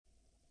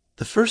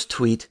The first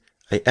tweet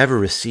I ever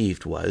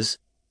received was,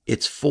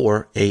 "It's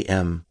 4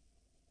 a.m."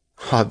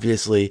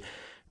 Obviously,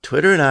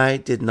 Twitter and I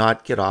did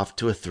not get off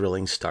to a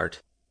thrilling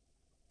start.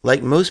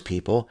 Like most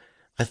people,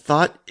 I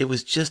thought it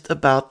was just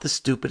about the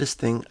stupidest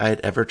thing I had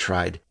ever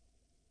tried,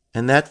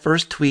 and that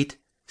first tweet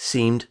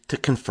seemed to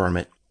confirm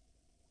it.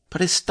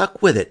 But I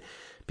stuck with it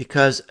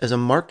because as a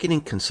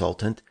marketing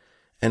consultant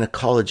and a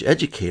college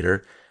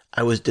educator,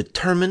 I was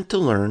determined to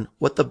learn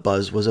what the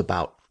buzz was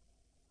about.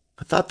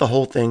 I thought the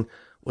whole thing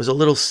was a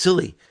little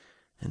silly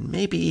and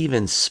maybe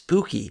even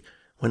spooky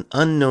when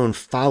unknown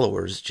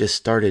followers just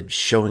started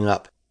showing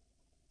up.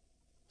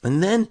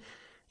 And then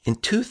in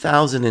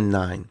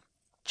 2009,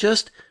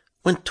 just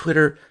when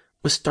Twitter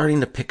was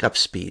starting to pick up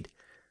speed,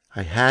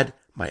 I had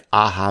my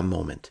aha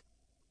moment.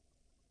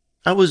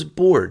 I was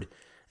bored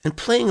and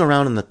playing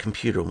around on the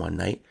computer one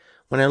night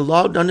when I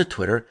logged onto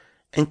Twitter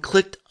and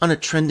clicked on a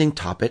trending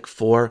topic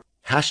for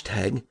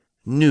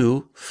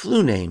 #new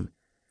flu name.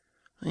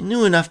 I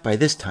knew enough by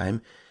this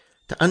time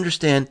to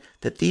understand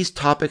that these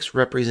topics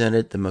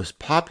represented the most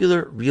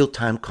popular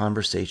real-time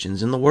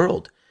conversations in the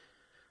world.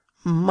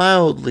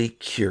 Mildly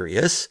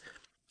curious,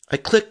 I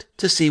clicked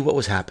to see what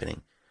was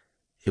happening.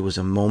 It was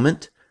a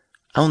moment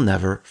I'll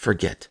never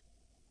forget.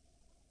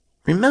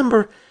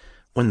 Remember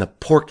when the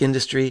pork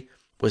industry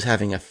was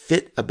having a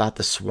fit about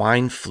the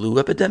swine flu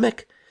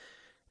epidemic?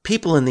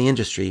 People in the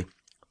industry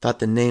thought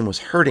the name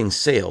was hurting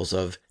sales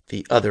of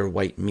the other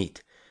white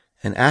meat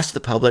and asked the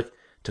public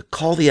to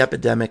call the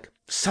epidemic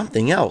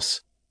something else.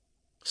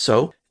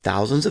 So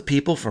thousands of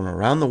people from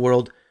around the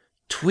world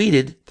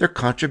tweeted their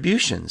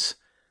contributions.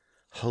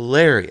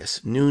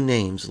 Hilarious new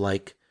names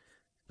like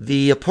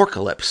the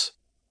Apocalypse,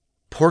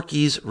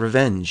 Porky's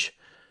Revenge,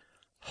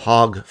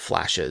 Hog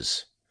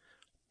Flashes,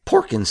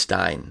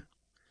 Porkenstein,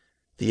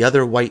 the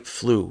other white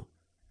flu,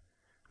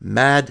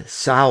 Mad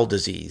Sow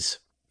disease,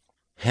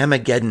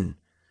 Hamageddon,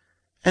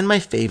 and my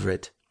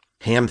favorite,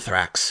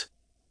 Hamthrax.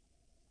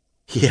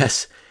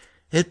 Yes,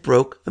 it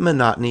broke the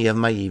monotony of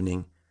my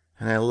evening,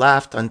 and I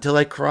laughed until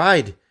I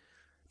cried.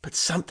 But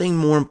something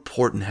more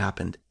important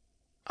happened.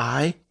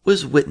 I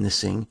was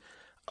witnessing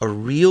a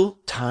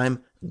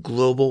real-time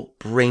global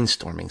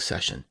brainstorming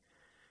session.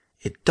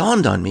 It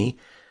dawned on me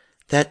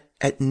that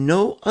at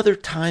no other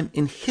time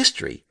in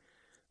history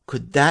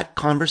could that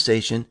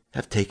conversation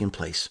have taken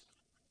place.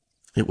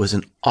 It was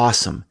an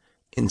awesome,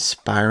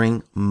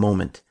 inspiring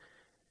moment.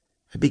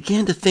 I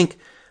began to think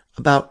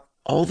about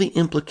all the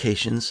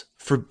implications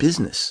for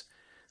business,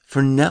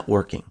 for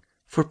networking,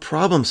 for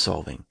problem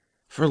solving,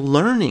 for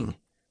learning,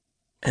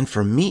 and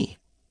for me.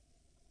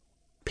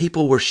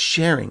 People were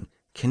sharing,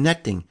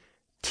 connecting,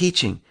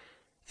 teaching,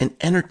 and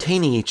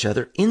entertaining each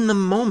other in the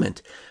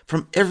moment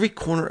from every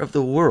corner of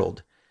the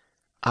world.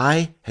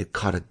 I had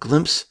caught a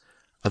glimpse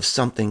of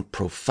something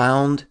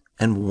profound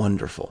and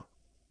wonderful.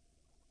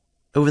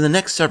 Over the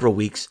next several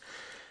weeks,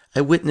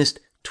 I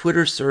witnessed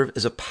Twitter serve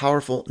as a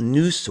powerful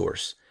news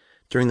source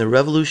during the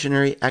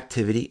revolutionary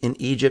activity in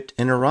Egypt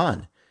and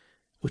Iran,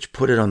 which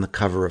put it on the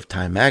cover of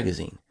Time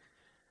magazine.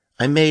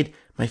 I made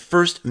my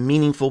first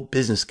meaningful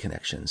business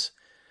connections.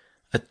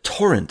 A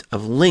torrent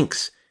of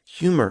links,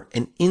 humor,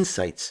 and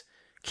insights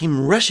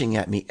came rushing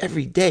at me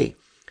every day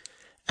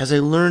as I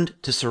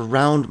learned to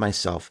surround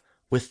myself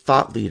with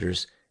thought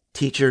leaders,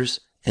 teachers,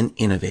 and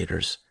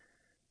innovators.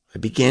 I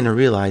began to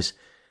realize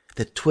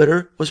that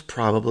Twitter was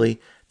probably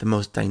the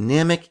most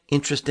dynamic,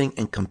 interesting,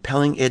 and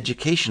compelling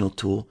educational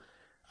tool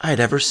I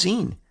had ever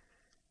seen.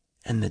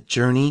 And the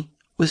journey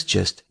was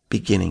just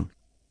beginning.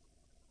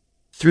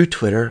 Through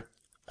Twitter,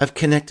 I've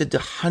connected to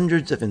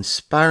hundreds of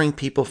inspiring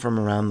people from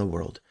around the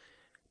world,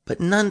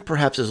 but none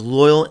perhaps as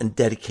loyal and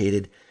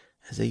dedicated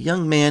as a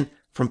young man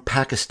from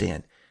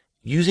Pakistan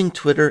using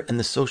Twitter and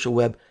the social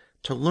web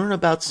to learn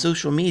about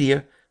social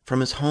media from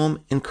his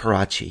home in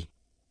Karachi.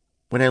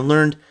 When I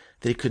learned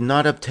that he could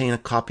not obtain a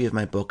copy of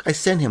my book, I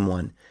sent him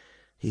one.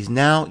 He's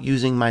now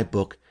using my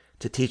book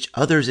to teach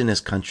others in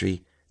his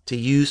country to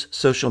use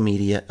social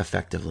media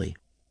effectively.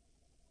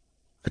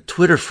 A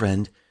Twitter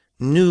friend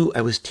knew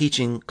I was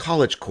teaching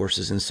college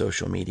courses in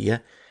social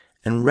media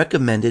and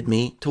recommended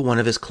me to one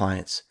of his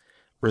clients,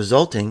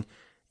 resulting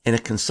in a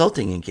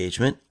consulting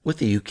engagement with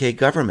the UK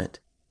government.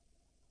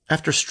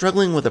 After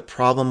struggling with a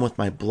problem with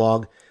my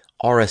blog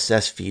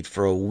RSS feed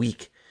for a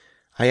week,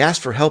 I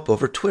asked for help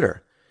over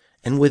Twitter,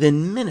 and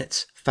within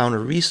minutes found a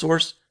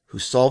resource who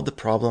solved the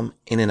problem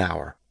in an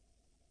hour.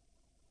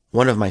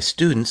 One of my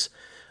students,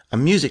 a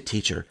music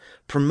teacher,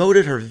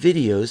 promoted her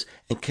videos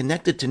and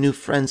connected to new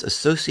friends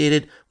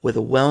associated with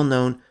a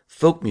well-known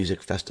folk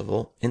music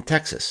festival in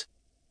Texas.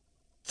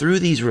 Through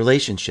these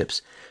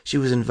relationships, she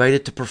was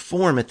invited to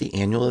perform at the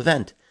annual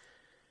event.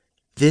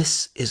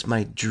 "This is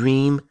my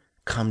dream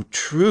come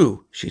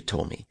true," she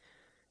told me,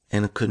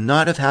 and it could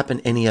not have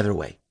happened any other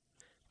way.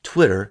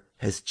 Twitter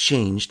has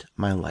changed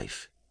my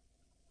life.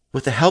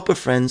 With the help of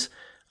friends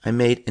I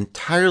made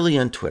entirely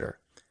on Twitter,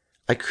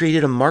 I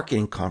created a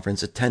marketing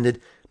conference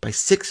attended by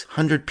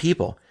 600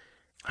 people.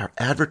 Our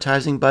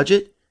advertising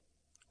budget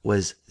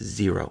was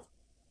zero.